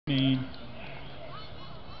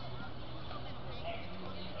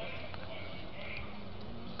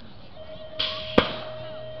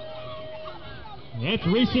That's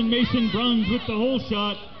Racing Mason Bruns with the hole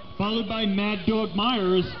shot, followed by Mad Dog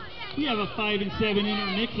Myers. We have a 5 and 7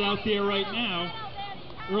 intermix out there right now.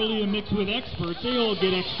 Earlier mix with experts. They all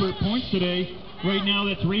get expert points today. Right now,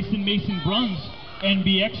 that's Racing Mason Bruns,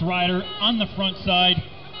 NBX rider on the front side,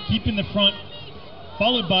 keeping the front,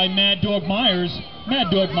 followed by Mad Dog Myers. Mad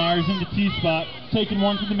Dog Myers in the T spot, taking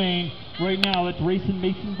one to the main. Right now, that's Racing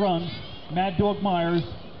Mason Bruns. Mad Dog Myers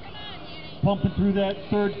pumping through that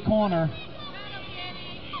third corner.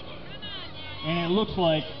 And it looks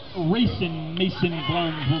like Racing Mason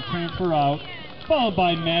Bruns will transfer out, followed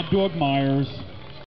by Mad Dog Myers.